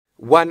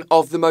One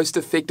of the most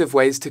effective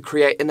ways to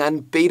create an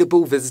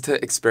unbeatable visitor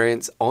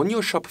experience on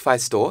your Shopify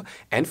store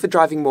and for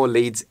driving more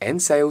leads and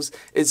sales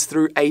is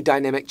through a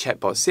dynamic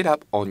chatbot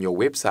setup on your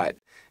website.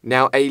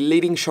 Now, a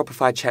leading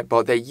Shopify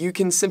chatbot that you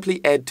can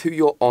simply add to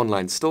your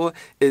online store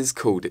is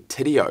called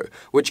Tidio,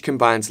 which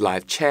combines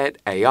live chat,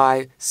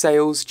 AI,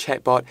 sales,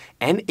 chatbot,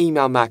 and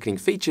email marketing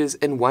features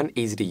in one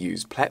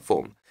easy-to-use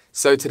platform.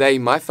 So today,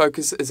 my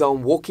focus is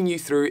on walking you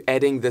through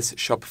adding this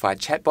Shopify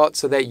chatbot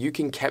so that you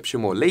can capture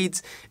more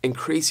leads,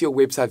 increase your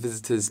website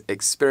visitors'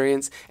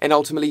 experience, and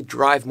ultimately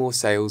drive more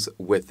sales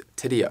with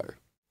Tidio.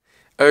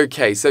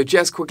 Okay, so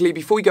just quickly,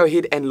 before we go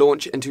ahead and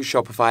launch into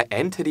Shopify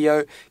and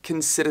Tidio,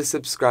 consider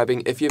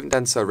subscribing if you haven't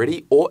done so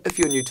already, or if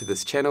you're new to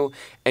this channel,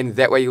 and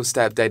that way you'll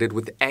stay updated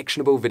with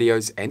actionable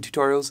videos and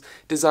tutorials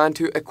designed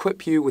to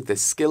equip you with the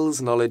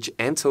skills, knowledge,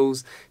 and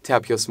tools to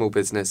help your small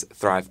business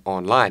thrive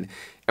online.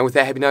 And with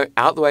that happy note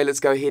out the way,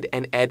 let's go ahead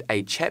and add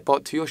a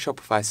chatbot to your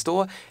Shopify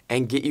store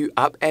and get you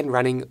up and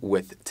running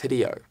with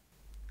Tidio.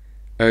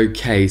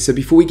 Okay, so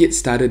before we get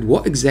started,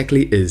 what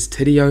exactly is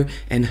Tidio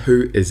and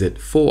who is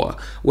it for?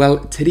 Well,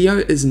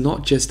 Tidio is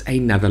not just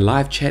another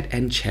live chat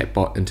and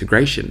chatbot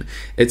integration.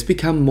 It's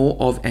become more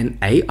of an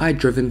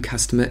AI-driven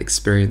customer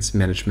experience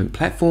management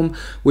platform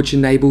which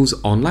enables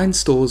online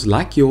stores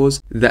like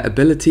yours the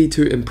ability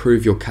to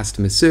improve your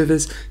customer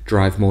service,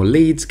 drive more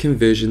leads,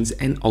 conversions,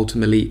 and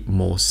ultimately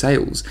more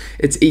sales.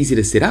 It's easy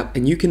to set up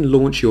and you can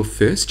launch your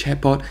first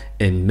chatbot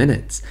in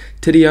minutes.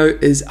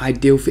 Tidio is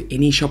ideal for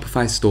any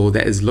Shopify store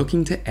that is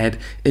looking to add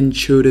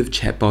intuitive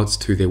chatbots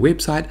to their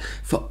website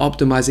for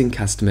optimizing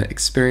customer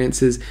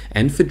experiences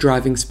and for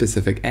driving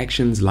specific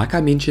actions like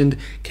I mentioned,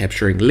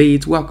 capturing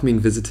leads, welcoming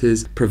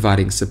visitors,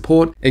 providing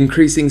support,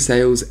 increasing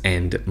sales,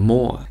 and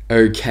more.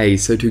 Okay,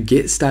 so to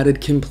get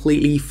started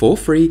completely for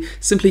free,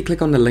 simply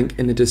click on the link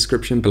in the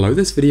description below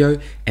this video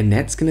and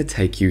that's going to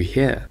take you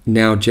here.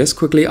 Now, just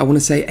quickly, I want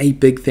to say a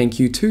big thank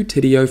you to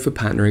Tidio for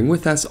partnering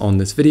with us on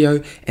this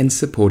video and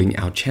supporting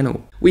our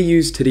channel. We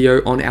use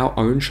Tidio on our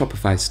own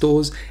Shopify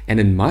stores, and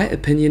in my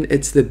opinion,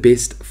 it's the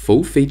best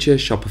full-feature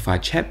Shopify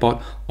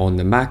chatbot on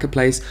the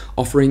marketplace,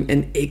 offering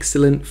an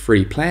excellent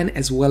free plan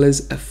as well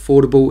as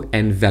affordable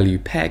and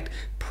value-packed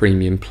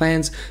premium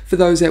plans for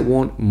those that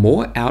want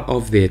more out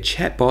of their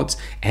chatbots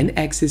and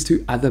access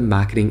to other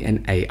marketing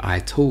and AI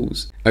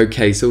tools.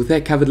 Okay, so with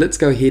that covered, let's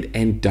go ahead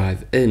and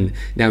dive in.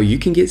 Now, you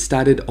can get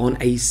started on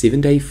a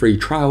 7-day free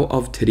trial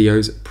of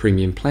Tidio's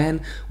premium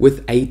plan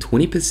with a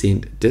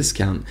 20%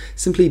 discount.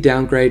 Simply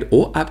downgrade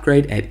or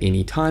upgrade at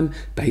any time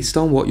based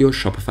on what your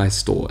Shopify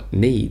store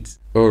needs.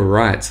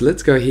 Alright, so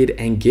let's go ahead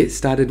and get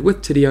started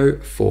with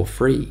Tidio for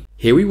free.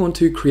 Here we want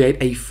to create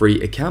a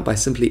free account by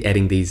simply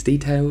adding these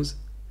details.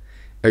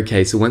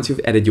 Okay, so once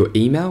you've added your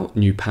email,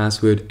 new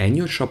password, and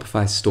your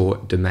Shopify store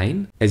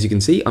domain, as you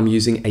can see, I'm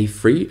using a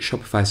free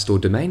Shopify store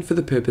domain for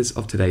the purpose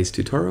of today's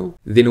tutorial.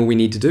 Then all we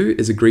need to do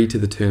is agree to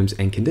the terms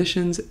and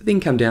conditions, then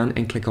come down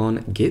and click on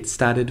Get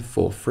Started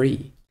for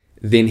Free.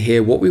 Then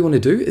here, what we want to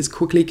do is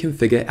quickly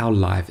configure our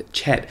live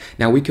chat.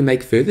 Now we can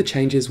make further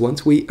changes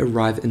once we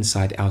arrive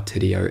inside our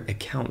Tidio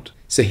account.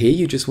 So here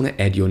you just want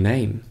to add your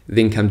name.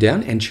 Then come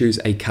down and choose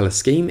a color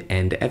scheme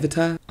and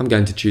avatar. I'm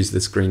going to choose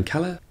this green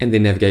color and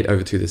then navigate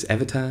over to this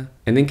avatar.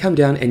 And then come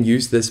down and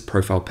use this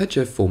profile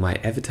picture for my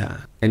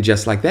avatar. And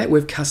just like that,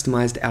 we've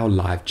customized our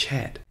live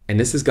chat.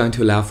 And this is going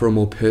to allow for a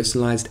more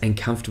personalized and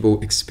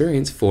comfortable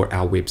experience for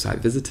our website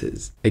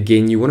visitors.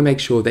 Again, you want to make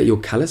sure that your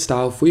color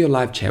style for your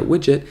live chat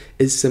widget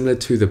is similar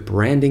to the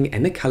branding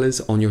and the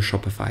colors on your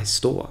Shopify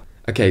store.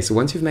 Okay, so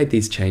once you've made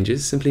these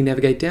changes, simply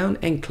navigate down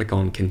and click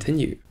on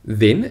Continue.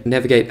 Then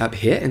navigate up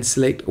here and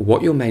select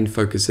what your main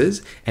focus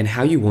is and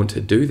how you want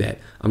to do that.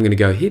 I'm going to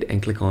go ahead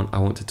and click on I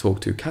want to talk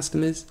to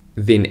customers.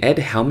 Then add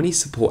how many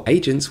support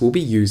agents will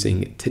be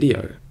using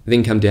Tidio.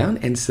 Then come down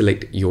and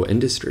select your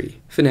industry.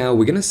 For now,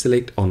 we're going to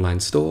select online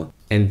store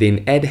and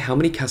then add how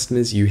many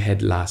customers you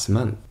had last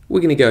month.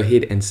 We're going to go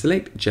ahead and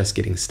select just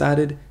getting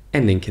started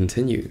and then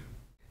continue.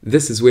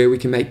 This is where we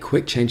can make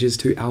quick changes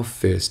to our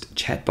first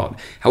chatbot.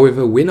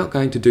 However, we're not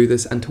going to do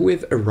this until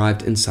we've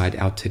arrived inside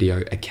our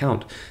Tidio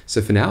account.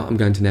 So for now, I'm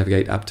going to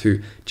navigate up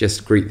to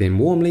just greet them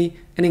warmly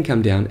and then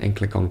come down and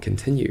click on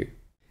continue.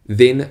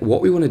 Then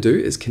what we want to do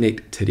is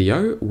connect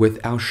Tidio with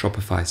our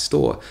Shopify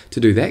store. To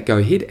do that, go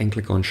ahead and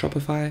click on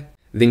Shopify.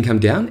 Then come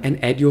down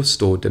and add your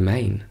store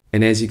domain.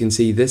 And as you can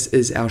see, this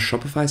is our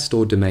Shopify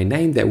store domain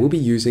name that we'll be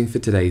using for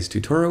today's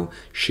tutorial,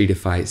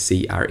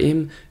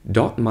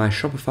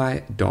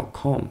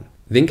 sheetifycrm.myshopify.com.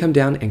 Then come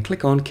down and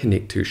click on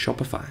Connect to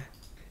Shopify.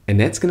 And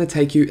that's going to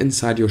take you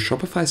inside your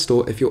Shopify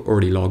store if you're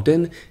already logged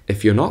in.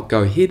 If you're not,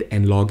 go ahead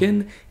and log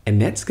in,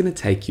 and that's going to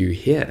take you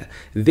here.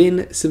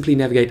 Then simply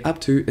navigate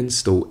up to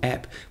Install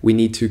App. We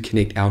need to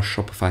connect our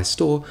Shopify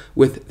store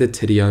with the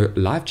Tidio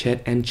live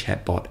chat and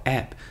chatbot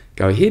app.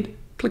 Go ahead,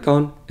 click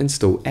on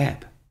Install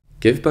App.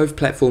 Give both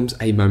platforms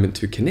a moment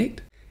to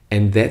connect,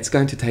 and that's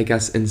going to take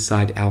us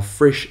inside our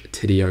fresh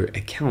Tidio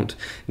account.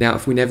 Now,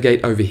 if we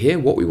navigate over here,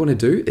 what we want to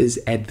do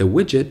is add the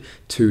widget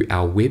to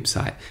our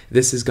website.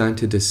 This is going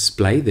to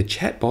display the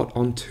chatbot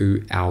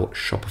onto our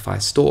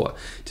Shopify store.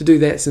 To do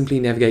that, simply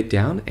navigate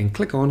down and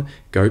click on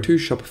Go to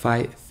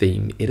Shopify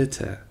Theme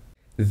Editor.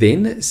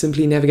 Then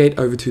simply navigate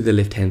over to the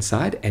left-hand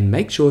side and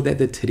make sure that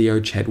the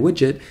Tidio chat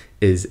widget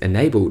is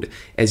enabled.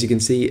 As you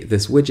can see,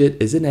 this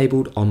widget is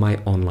enabled on my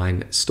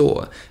online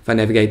store. If I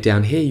navigate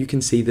down here, you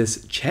can see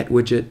this chat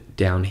widget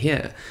down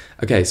here.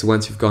 Okay, so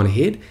once you've gone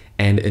ahead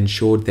and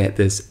ensured that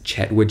this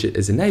chat widget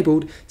is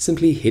enabled,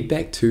 simply head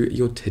back to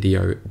your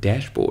Tidio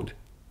dashboard.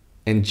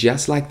 And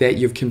just like that,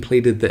 you've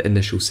completed the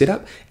initial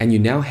setup and you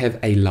now have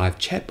a live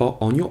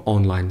chatbot on your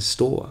online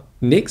store.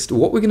 Next,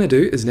 what we're going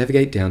to do is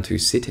navigate down to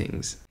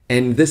settings.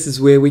 And this is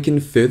where we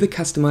can further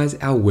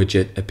customize our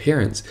widget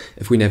appearance.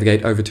 If we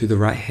navigate over to the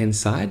right hand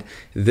side,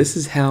 this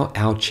is how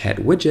our chat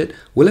widget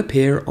will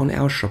appear on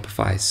our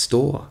Shopify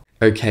store.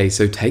 Okay,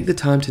 so take the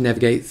time to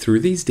navigate through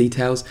these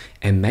details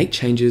and make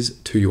changes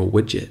to your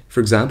widget.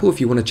 For example,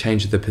 if you want to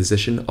change the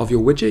position of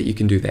your widget, you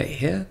can do that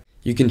here.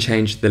 You can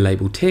change the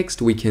label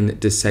text. We can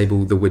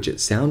disable the widget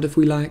sound if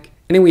we like.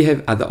 And then we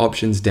have other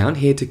options down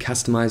here to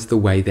customize the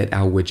way that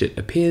our widget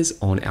appears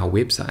on our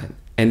website.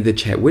 And the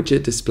chat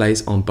widget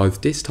displays on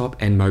both desktop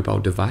and mobile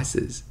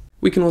devices.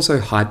 We can also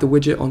hide the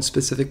widget on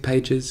specific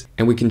pages,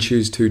 and we can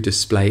choose to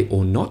display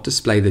or not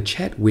display the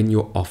chat when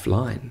you're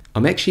offline.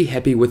 I'm actually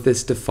happy with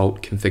this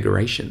default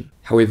configuration.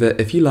 However,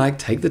 if you like,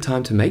 take the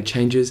time to make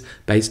changes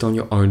based on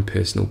your own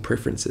personal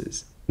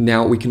preferences.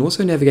 Now we can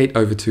also navigate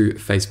over to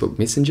Facebook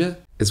Messenger,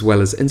 as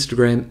well as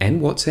Instagram and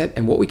WhatsApp,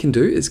 and what we can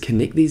do is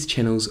connect these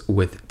channels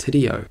with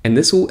Tidio. And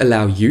this will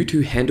allow you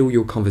to handle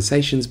your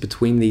conversations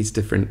between these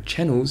different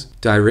channels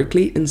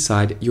directly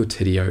inside your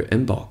Tidio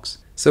inbox.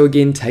 So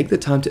again, take the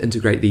time to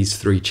integrate these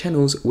 3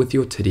 channels with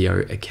your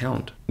Tidio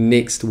account.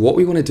 Next, what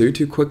we want to do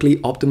to quickly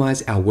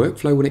optimize our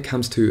workflow when it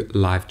comes to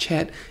live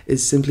chat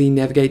is simply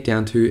navigate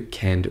down to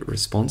canned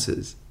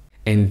responses.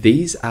 And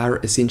these are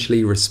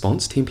essentially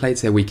response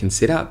templates that we can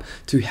set up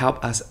to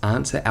help us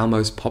answer our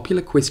most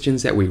popular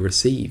questions that we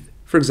receive.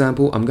 For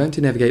example, I'm going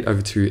to navigate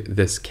over to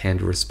this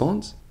canned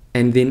response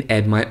and then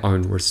add my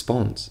own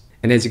response.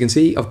 And as you can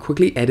see, I've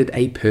quickly added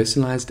a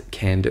personalized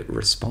canned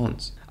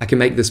response. I can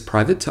make this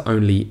private to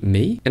only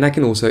me, and I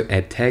can also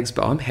add tags,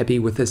 but I'm happy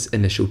with this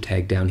initial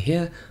tag down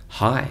here,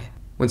 hi.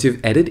 Once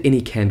you've added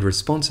any canned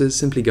responses,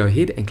 simply go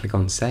ahead and click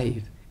on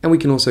save. And we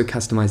can also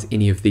customize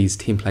any of these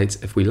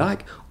templates if we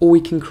like, or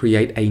we can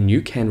create a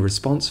new canned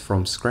response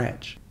from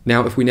scratch.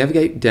 Now, if we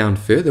navigate down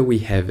further, we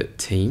have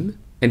team,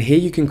 and here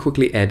you can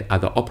quickly add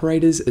other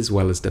operators as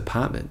well as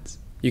departments.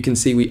 You can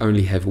see we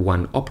only have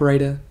one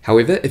operator.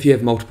 However, if you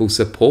have multiple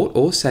support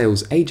or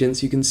sales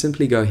agents, you can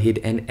simply go ahead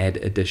and add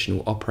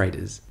additional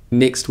operators.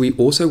 Next, we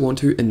also want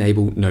to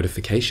enable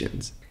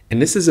notifications.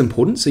 And this is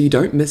important so you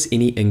don't miss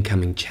any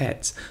incoming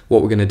chats.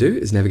 What we're going to do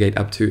is navigate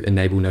up to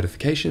enable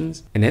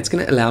notifications, and that's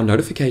going to allow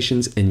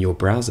notifications in your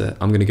browser.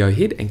 I'm going to go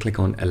ahead and click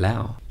on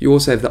allow. You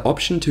also have the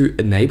option to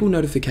enable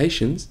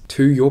notifications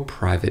to your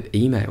private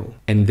email.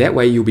 And that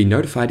way you'll be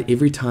notified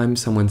every time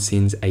someone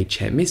sends a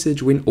chat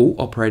message when all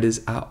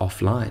operators are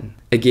offline.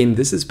 Again,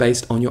 this is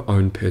based on your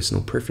own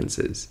personal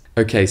preferences.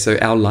 Okay, so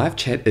our live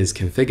chat is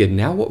configured.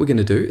 Now what we're going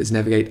to do is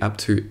navigate up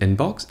to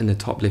inbox in the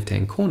top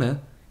left-hand corner.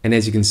 And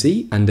as you can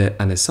see, under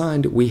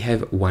unassigned, we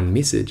have one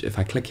message. If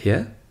I click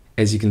here,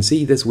 as you can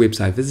see, this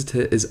website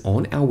visitor is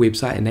on our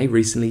website and they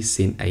recently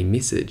sent a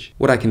message.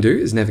 What I can do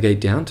is navigate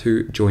down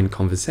to join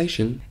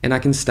conversation, and I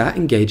can start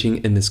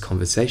engaging in this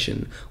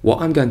conversation.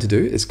 What I'm going to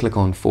do is click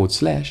on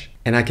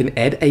 / and I can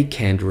add a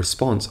canned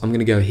response. I'm going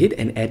to go ahead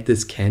and add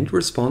this canned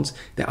response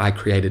that I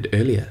created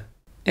earlier,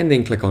 and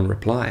then click on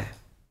reply.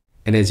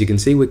 And as you can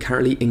see, we're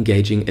currently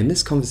engaging in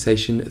this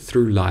conversation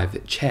through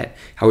live chat.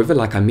 However,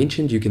 like I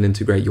mentioned, you can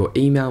integrate your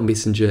email,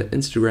 Messenger,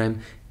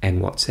 Instagram,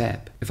 and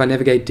WhatsApp. If I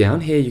navigate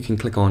down here, you can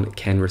click on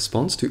canned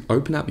response to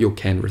open up your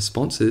canned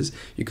responses.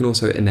 You can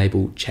also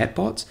enable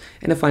chatbots.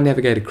 And if I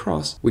navigate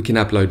across, we can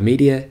upload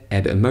media,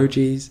 add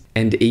emojis,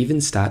 and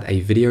even start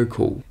a video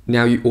call.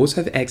 Now you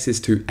also have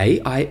access to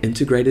AI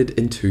integrated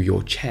into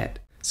your chat.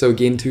 So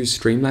again, to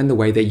streamline the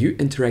way that you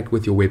interact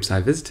with your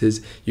website visitors,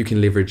 you can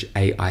leverage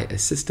AI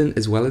Assistant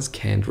as well as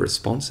canned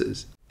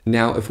responses.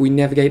 Now, if we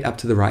navigate up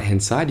to the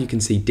right-hand side, you can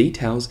see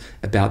details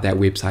about that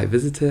website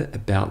visitor,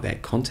 about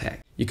that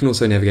contact. You can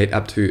also navigate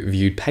up to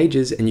viewed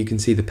pages and you can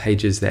see the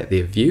pages that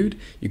they're viewed.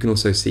 You can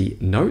also see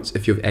notes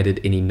if you've added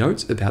any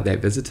notes about that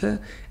visitor.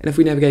 And if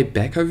we navigate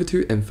back over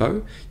to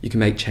info, you can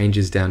make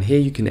changes down here.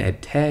 You can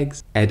add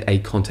tags, add a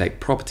contact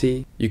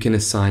property, you can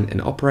assign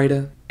an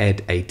operator,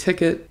 add a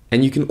ticket,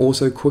 and you can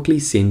also quickly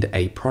send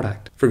a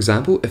product. For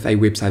example, if a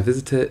website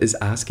visitor is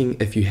asking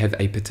if you have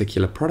a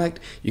particular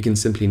product, you can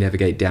simply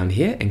navigate down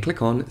here and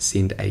click on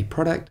send a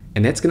product,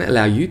 and that's going to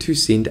allow you to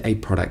send a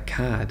product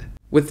card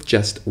with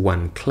just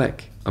one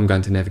click. I'm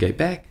going to navigate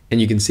back and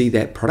you can see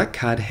that product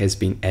card has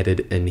been added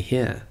in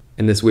here.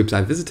 And this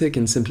website visitor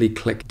can simply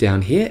click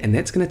down here and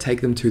that's going to take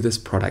them to this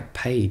product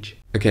page.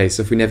 Okay,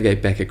 so if we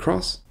navigate back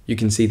across, You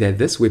can see that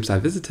this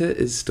website visitor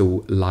is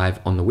still live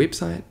on the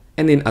website,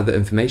 and then other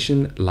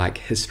information like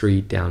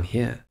history down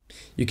here.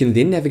 You can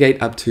then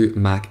navigate up to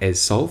Mark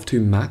as Solved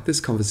to mark this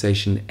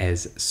conversation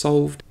as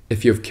solved.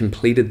 If you've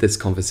completed this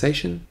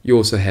conversation, you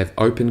also have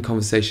open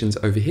conversations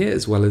over here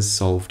as well as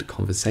solved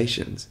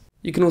conversations.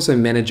 You can also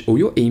manage all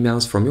your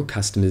emails from your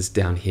customers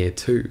down here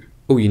too.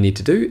 All you need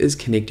to do is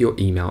connect your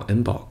email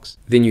inbox.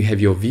 Then you have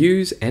your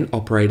views and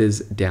operators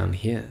down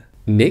here.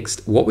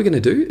 Next, what we're going to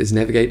do is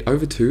navigate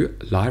over to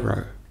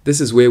Lyro. This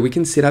is where we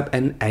can set up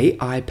an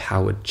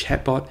AI-powered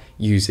chatbot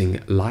using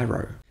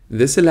Lyro.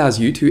 This allows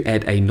you to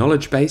add a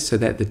knowledge base so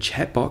that the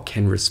chatbot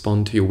can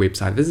respond to your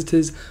website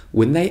visitors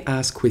when they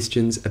ask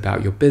questions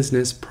about your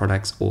business,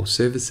 products, or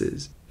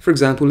services. For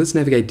example, let's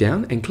navigate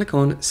down and click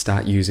on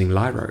Start using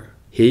Lyro.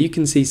 Here you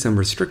can see some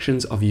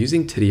restrictions of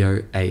using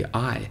Tidio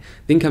AI.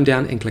 Then come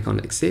down and click on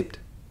Accept.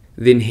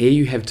 Then here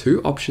you have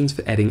two options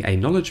for adding a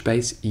knowledge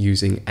base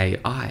using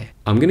AI.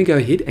 I'm going to go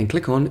ahead and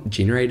click on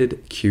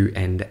Generated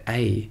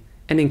Q&A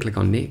and then click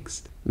on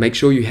Next. Make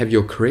sure you have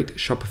your correct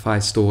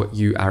Shopify store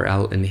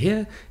URL in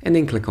here and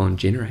then click on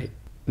Generate.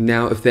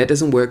 Now, if that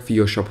doesn't work for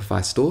your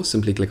Shopify store,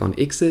 simply click on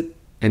Exit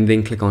and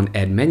then click on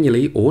Add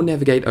Manually or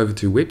navigate over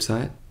to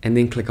Website and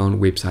then click on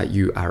Website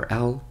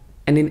URL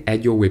and then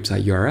add your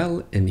website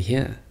URL in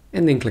here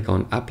and then click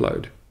on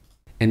Upload.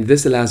 And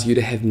this allows you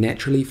to have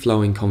naturally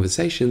flowing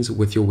conversations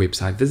with your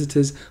website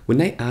visitors when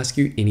they ask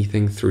you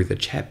anything through the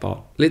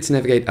chatbot. Let's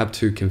navigate up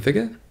to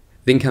Configure,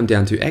 then come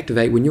down to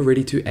Activate when you're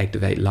ready to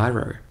activate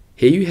Lyro.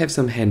 Here you have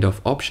some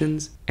handoff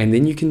options, and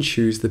then you can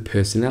choose the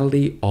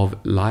personality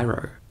of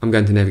Lyro. I'm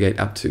going to navigate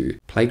up to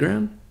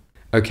Playground.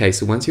 Okay,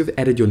 so once you've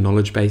added your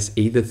knowledge base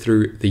either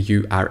through the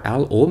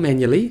URL or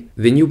manually,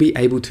 then you'll be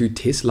able to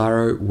test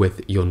Lyro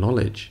with your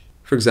knowledge.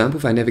 For example,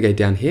 if I navigate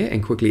down here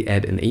and quickly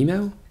add an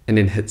email and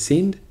then hit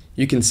send,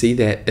 you can see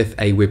that if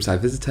a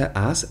website visitor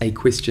asks a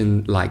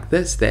question like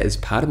this that is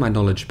part of my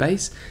knowledge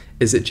base,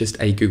 is it just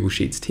a Google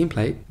Sheets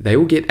template, they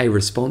will get a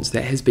response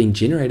that has been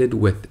generated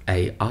with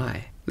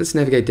AI. Let's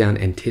navigate down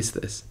and test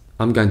this.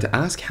 I'm going to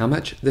ask how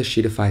much the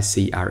Shopify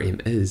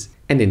CRM is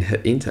and then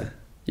hit enter.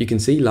 You can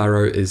see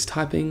Lyro is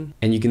typing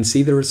and you can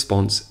see the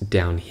response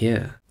down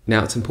here.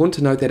 Now it's important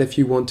to note that if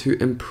you want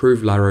to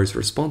improve Lyro's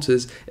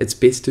responses, it's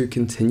best to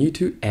continue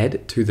to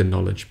add to the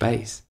knowledge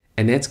base.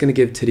 And that's going to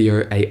give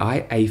Tidio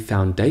AI a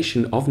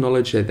foundation of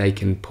knowledge that they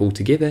can pull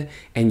together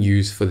and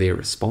use for their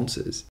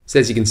responses. So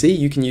as you can see,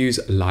 you can use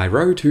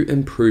Lyro to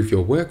improve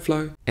your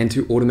workflow and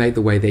to automate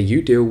the way that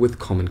you deal with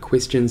common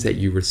questions that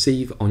you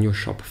receive on your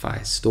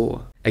Shopify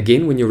store.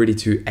 Again, when you're ready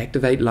to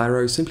activate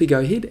Lyro, simply go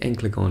ahead and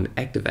click on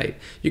Activate.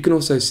 You can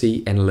also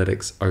see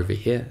analytics over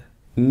here.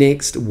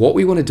 Next, what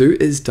we want to do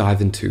is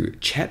dive into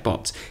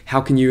chatbots. How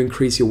can you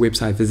increase your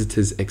website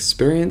visitors'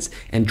 experience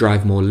and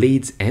drive more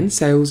leads and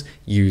sales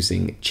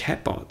using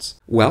chatbots?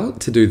 Well,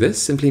 to do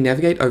this, simply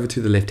navigate over to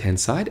the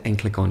left-hand side and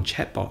click on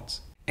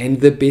Chatbots.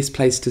 And the best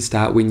place to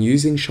start when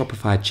using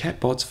Shopify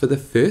chatbots for the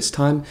first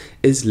time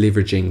is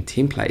leveraging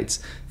templates.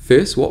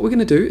 First, what we're going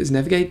to do is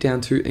navigate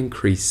down to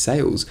increase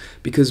sales,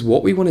 because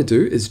what we want to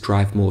do is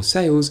drive more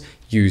sales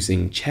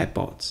using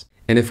chatbots.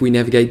 And if we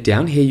navigate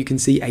down here, you can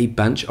see a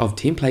bunch of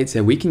templates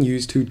that we can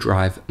use to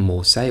drive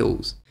more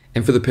sales.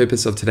 And for the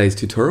purpose of today's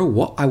tutorial,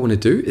 what I want to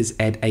do is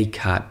add a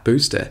cart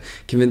booster.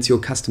 Convince your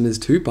customers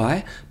to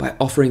buy by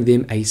offering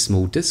them a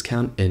small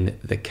discount in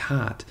the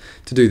cart.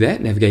 To do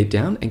that, navigate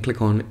down and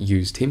click on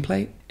Use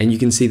Template. And you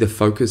can see the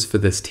focus for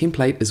this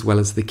template as well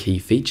as the key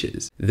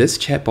features. This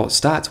chatbot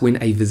starts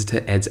when a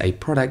visitor adds a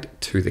product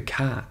to the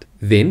cart.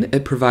 Then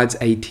it provides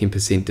a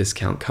 10%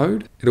 discount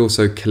code. It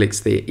also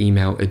collects their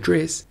email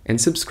address and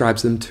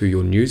subscribes them to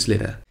your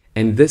newsletter.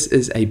 And this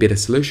is a better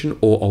solution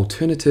or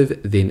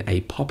alternative than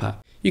a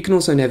pop-up. You can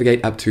also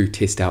navigate up to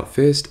Test Out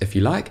First if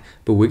you like,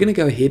 but we're going to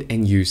go ahead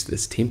and use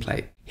this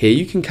template. Here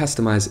you can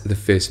customize the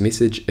first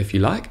message if you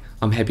like.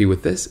 I'm happy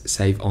with this,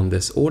 save on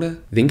this order,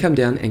 then come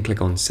down and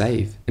click on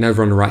Save. And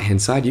over on the right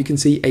hand side, you can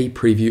see a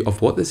preview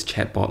of what this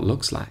chatbot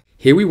looks like.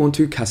 Here we want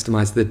to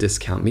customize the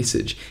discount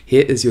message.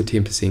 Here is your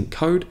 10%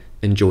 code,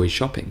 enjoy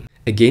shopping.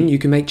 Again, you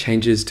can make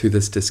changes to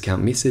this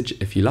discount message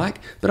if you like,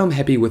 but I'm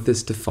happy with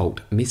this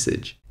default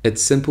message.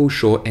 It's simple,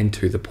 short, and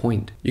to the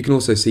point. You can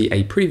also see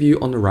a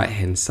preview on the right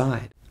hand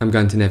side. I'm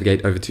going to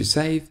navigate over to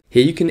Save.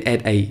 Here you can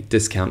add a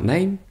discount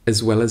name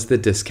as well as the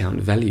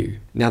discount value.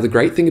 Now the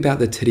great thing about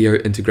the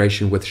Tidio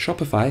integration with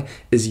Shopify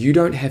is you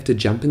don't have to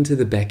jump into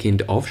the back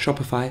end of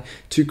Shopify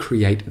to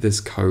create this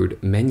code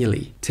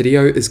manually.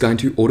 Tidio is going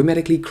to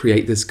automatically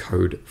create this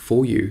code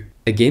for you.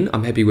 Again,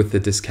 I'm happy with the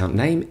discount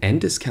name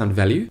and discount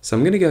value, so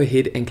I'm going to go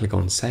ahead and click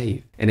on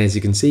Save. And as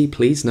you can see,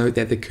 please note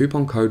that the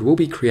coupon code will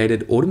be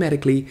created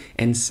automatically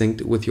and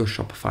synced with your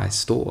Shopify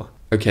store.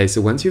 Okay,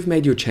 so once you've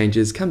made your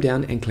changes, come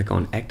down and click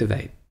on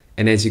Activate.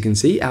 And as you can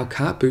see, our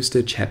Cart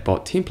Booster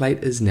chatbot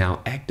template is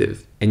now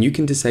active, and you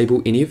can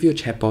disable any of your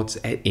chatbots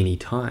at any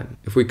time.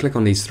 If we click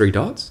on these three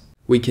dots,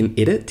 we can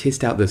edit,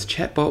 test out this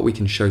chatbot, we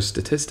can show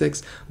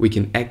statistics, we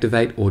can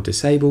activate or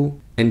disable,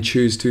 and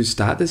choose to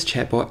start this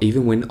chatbot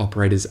even when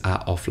operators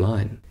are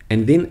offline.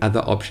 and then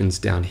other options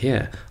down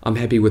here. I'm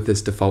happy with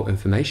this default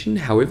information.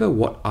 However,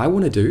 what I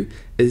want to do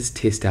is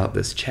test out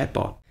this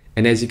chatbot.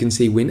 And as you can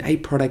see, when a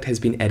product has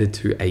been added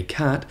to a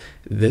cart,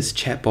 this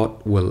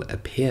chatbot will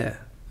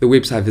appear. The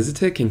website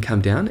visitor can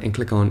come down and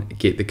click on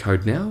Get the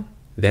Code Now.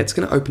 That's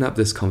going to open up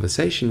this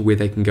conversation where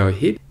they can go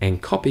ahead and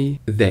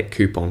copy that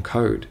coupon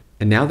code.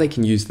 And now they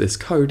can use this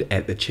code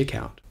at the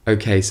checkout.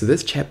 Okay, so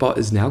this chatbot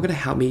is now going to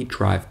help me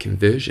drive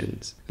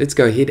conversions. Let's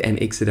go ahead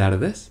and exit out of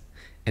this.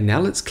 And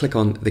now let's click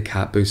on the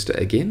cart booster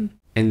again,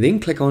 and then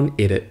click on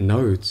Edit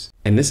Nodes.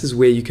 And this is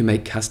where you can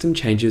make custom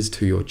changes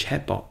to your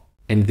chatbot.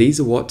 And these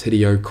are what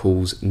Tidio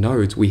calls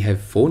nodes. We have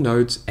 4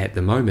 nodes at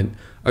the moment.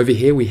 Over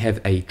here we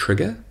have a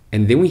trigger,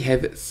 and then we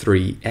have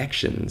 3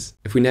 actions.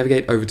 If we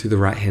navigate over to the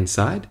right hand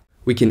side,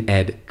 we can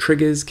add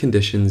triggers,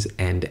 conditions,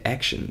 and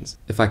actions.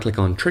 If I click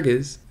on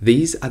triggers,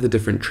 these are the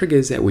different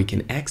triggers that we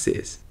can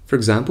access. For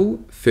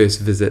example,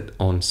 first visit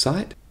on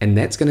site, and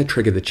that's going to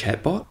trigger the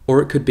chatbot,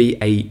 or it could be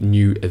a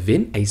new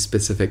event, a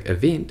specific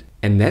event,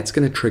 and that's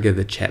going to trigger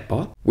the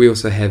chatbot. We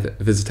also have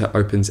visitor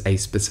opens a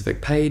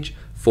specific page,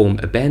 form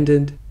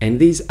abandoned, and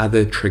these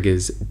other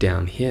triggers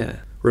down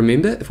here.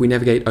 Remember, if we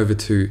navigate over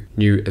to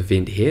new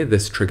event here,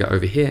 this trigger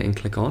over here, and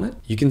click on it,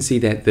 you can see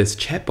that this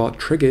chatbot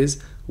triggers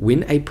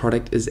when a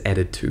product is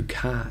added to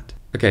cart.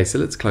 Okay, so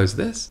let's close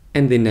this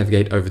and then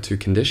navigate over to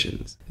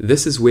conditions.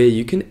 This is where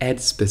you can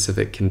add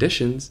specific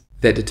conditions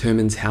that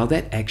determines how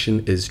that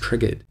action is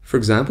triggered. For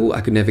example, I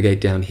could navigate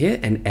down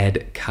here and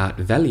add cart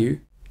value,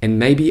 and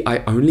maybe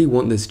I only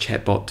want this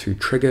chatbot to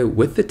trigger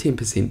with the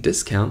 10%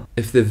 discount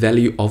if the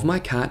value of my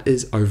cart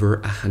is over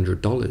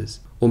 $100.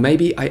 Or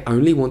maybe I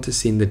only want to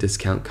send the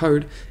discount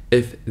code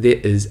if there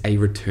is a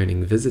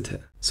returning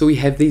visitor. So we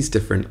have these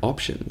different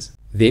options.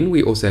 Then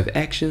we also have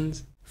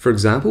actions. For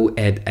example,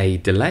 add a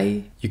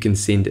delay, you can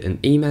send an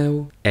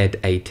email, add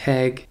a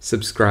tag,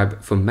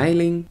 subscribe for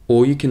mailing,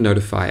 or you can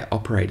notify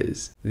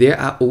operators. There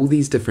are all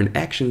these different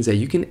actions that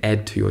you can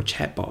add to your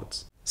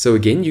chatbots. So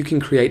again, you can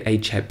create a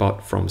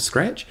chatbot from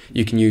scratch,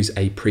 you can use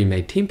a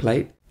pre-made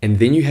template, and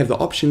then you have the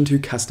option to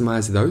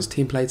customize those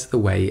templates the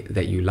way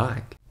that you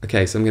like.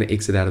 Okay, so I'm going to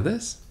exit out of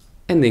this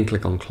and then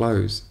click on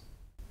close.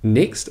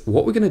 Next,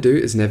 what we're going to do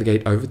is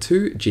navigate over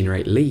to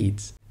generate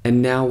leads. And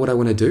now what I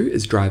want to do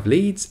is drive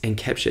leads and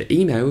capture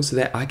emails so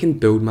that I can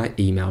build my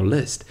email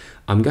list.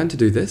 I'm going to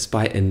do this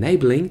by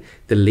enabling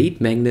the lead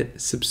magnet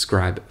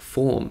subscribe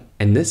form.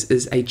 And this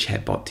is a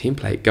chatbot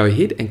template. Go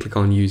ahead and click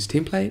on use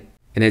template.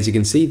 And as you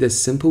can see,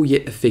 this simple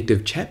yet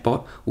effective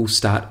chatbot will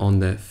start on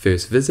the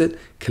first visit,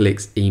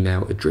 collects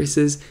email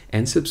addresses,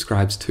 and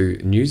subscribes to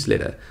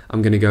newsletter.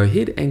 I'm going to go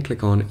ahead and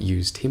click on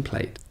Use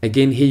Template.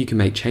 Again, here you can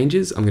make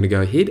changes. I'm going to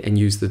go ahead and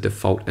use the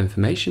default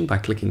information by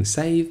clicking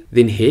Save.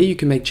 Then here you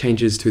can make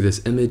changes to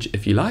this image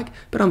if you like,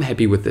 but I'm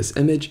happy with this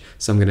image,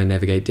 so I'm going to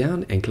navigate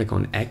down and click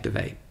on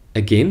Activate.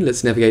 Again,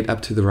 let's navigate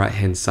up to the right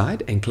hand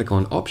side and click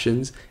on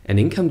Options, and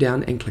then come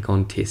down and click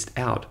on Test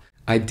Out.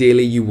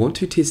 Ideally, you want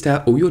to test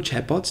out all your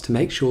chatbots to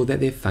make sure that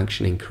they're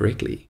functioning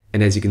correctly.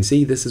 And as you can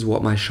see, this is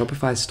what my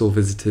Shopify store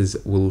visitors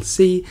will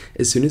see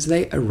as soon as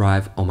they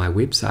arrive on my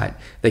website.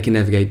 They can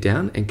navigate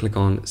down and click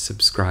on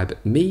Subscribe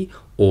Me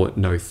or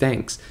No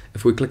Thanks.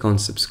 If we click on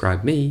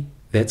Subscribe Me,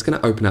 that's going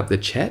to open up the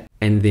chat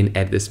and then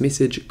add this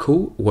message,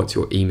 cool, what's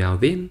your email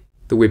then?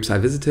 The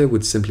website visitor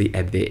would simply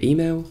add their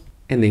email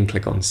and then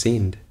click on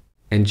Send.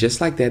 And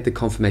just like that, the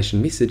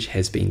confirmation message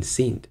has been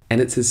sent. And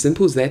it's as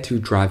simple as that to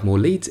drive more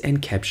leads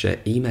and capture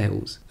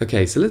emails.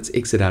 Okay, so let's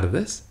exit out of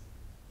this.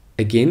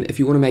 Again, if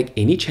you want to make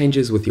any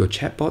changes with your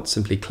chatbot,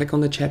 simply click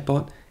on the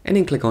chatbot and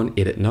then click on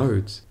Edit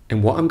Nodes.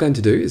 And what I'm going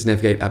to do is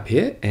navigate up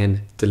here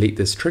and delete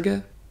this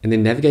trigger, and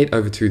then navigate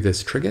over to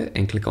this trigger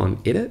and click on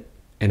Edit.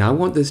 And I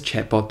want this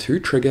chatbot to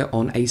trigger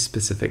on a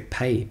specific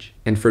page.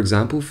 And for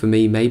example, for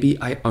me, maybe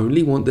I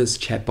only want this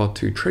chatbot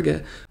to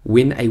trigger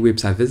when a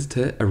website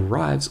visitor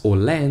arrives or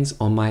lands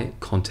on my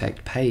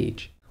contact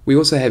page. We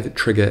also have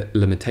trigger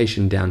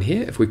limitation down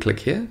here. If we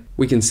click here,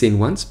 we can send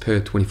once per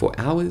 24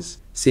 hours,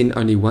 send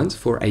only once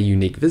for a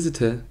unique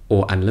visitor,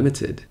 or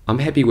unlimited. I'm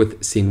happy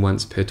with send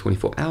once per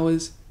 24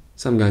 hours,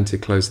 so I'm going to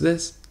close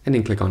this and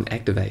then click on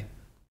Activate.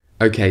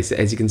 Okay, so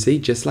as you can see,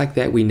 just like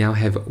that, we now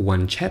have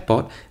one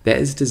chatbot that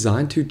is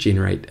designed to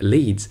generate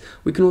leads.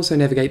 We can also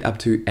navigate up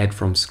to Add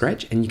from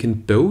Scratch, and you can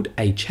build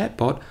a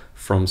chatbot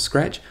from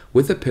scratch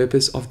with the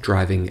purpose of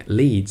driving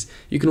leads.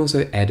 You can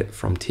also add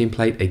from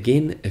template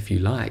again if you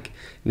like.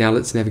 Now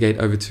let's navigate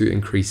over to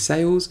Increase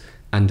Sales.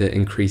 Under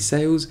Increase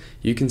Sales,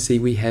 you can see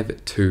we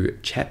have 2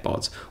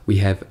 chatbots. We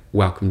have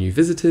Welcome New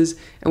Visitors,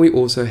 and we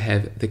also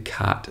have the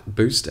Cart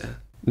Booster.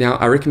 Now,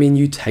 I recommend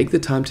you take the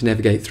time to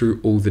navigate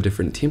through all the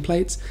different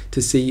templates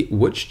to see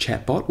which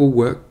chatbot will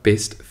work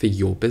best for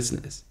your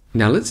business.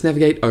 Now let's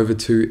navigate over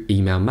to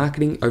email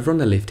marketing over on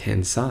the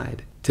left-hand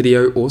side.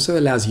 Tidio also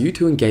allows you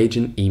to engage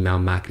in email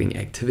marketing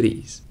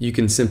activities. You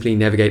can simply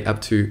navigate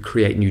up to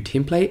Create New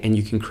Template and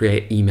you can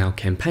create email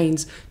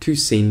campaigns to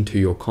send to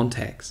your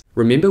contacts.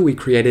 Remember, we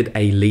created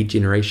a lead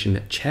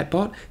generation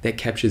chatbot that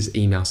captures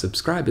email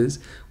subscribers.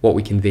 What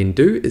we can then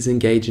do is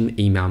engage in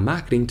email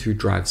marketing to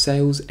drive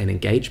sales and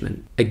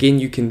engagement. Again,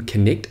 you can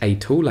connect a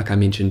tool like I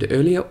mentioned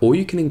earlier, or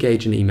you can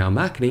engage in email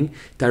marketing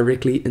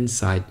directly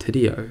inside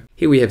Tidio.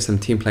 Here we have some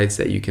templates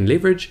that you can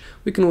leverage.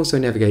 We can also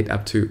navigate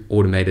up to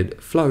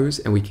automated flows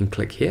and we can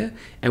click here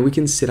and we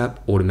can set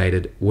up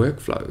automated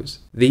workflows.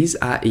 These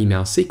are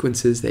email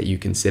sequences that you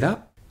can set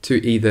up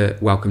to either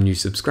welcome new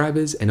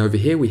subscribers, and over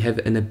here we have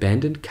an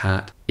abandoned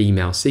cart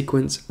email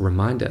sequence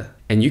reminder.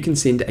 And you can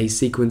send a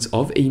sequence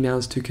of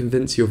emails to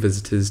convince your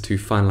visitors to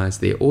finalize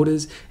their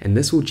orders, and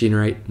this will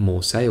generate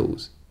more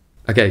sales.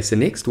 Okay, so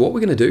next what we're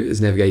going to do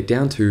is navigate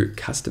down to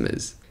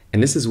customers.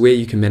 And this is where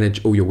you can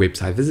manage all your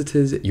website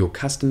visitors, your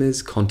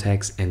customers,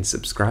 contacts, and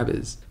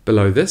subscribers.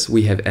 Below this,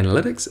 we have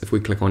analytics. If we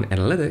click on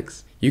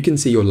analytics, you can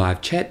see your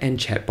live chat and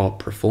chatbot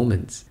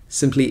performance.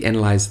 Simply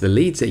analyze the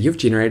leads that you've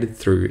generated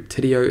through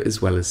Tidio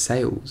as well as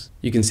sales.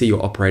 You can see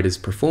your operator's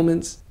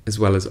performance as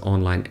well as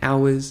online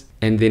hours,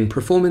 and then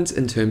performance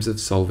in terms of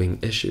solving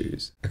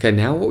issues. Okay,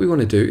 now what we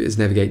want to do is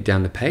navigate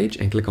down the page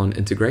and click on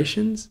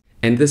integrations.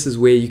 And this is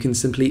where you can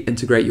simply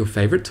integrate your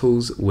favorite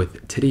tools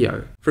with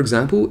Tidio. For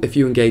example, if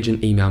you engage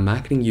in email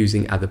marketing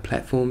using other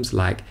platforms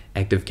like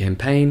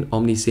ActiveCampaign,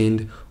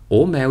 OmniSend,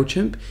 or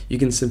MailChimp, you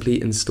can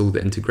simply install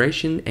the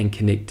integration and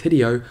connect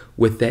Tidio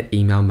with that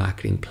email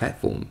marketing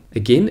platform.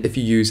 Again, if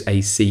you use a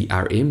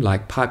CRM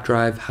like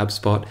Pipedrive,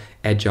 HubSpot,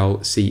 Agile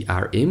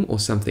CRM, or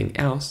something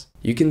else,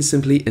 you can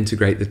simply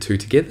integrate the two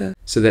together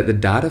so that the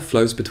data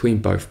flows between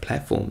both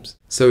platforms.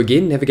 So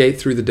again, navigate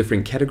through the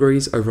different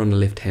categories over on the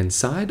left-hand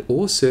side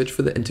or search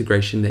for the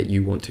integration that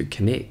you want to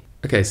connect.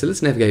 Okay, so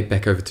let's navigate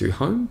back over to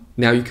home.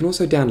 Now you can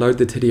also download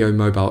the Tidio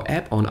mobile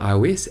app on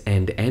iOS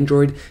and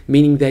Android,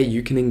 meaning that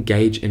you can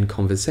engage in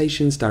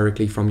conversations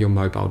directly from your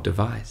mobile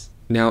device.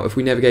 Now, if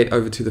we navigate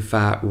over to the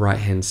far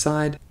right-hand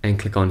side and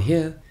click on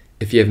here,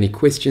 if you have any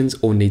questions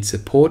or need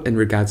support in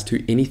regards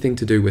to anything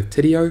to do with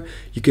Tidio,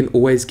 you can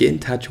always get in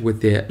touch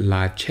with their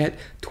live chat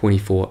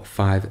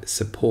 24/5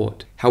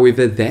 support.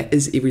 However, that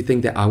is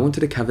everything that I wanted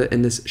to cover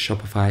in this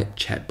Shopify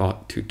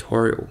chatbot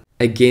tutorial.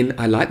 Again,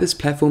 I like this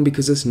platform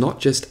because it's not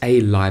just a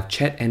live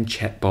chat and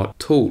chatbot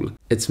tool.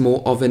 It's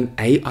more of an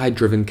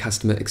AI-driven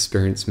customer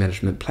experience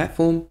management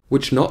platform,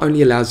 which not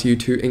only allows you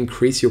to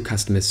increase your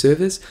customer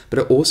service, but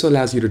it also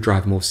allows you to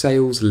drive more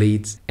sales,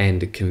 leads,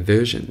 and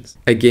conversions.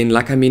 Again,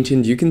 like I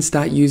mentioned, you can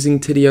start using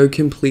Tidio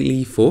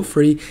completely for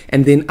free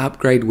and then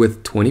upgrade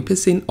with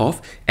 20% off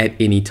at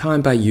any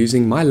time by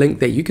using my link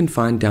that you can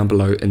find down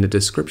below in the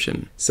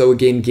description. So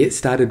again, get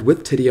started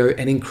with Tidio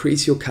and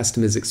increase your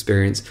customer's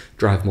experience,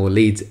 drive more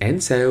leads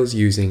and sales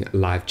using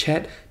live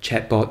chat,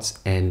 chatbots,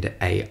 and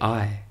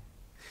AI.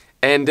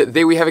 And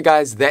there we have it,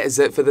 guys. That is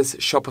it for this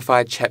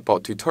Shopify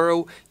chatbot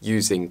tutorial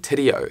using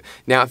Tidio.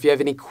 Now, if you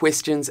have any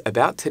questions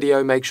about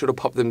Tidio, make sure to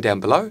pop them down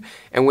below.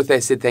 And with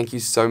that said, thank you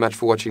so much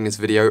for watching this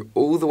video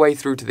all the way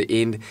through to the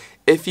end.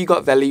 If you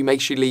got value, make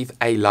sure you leave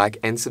a like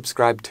and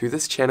subscribe to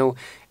this channel.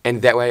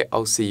 And that way,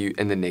 I'll see you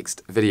in the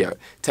next video.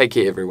 Take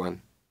care,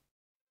 everyone.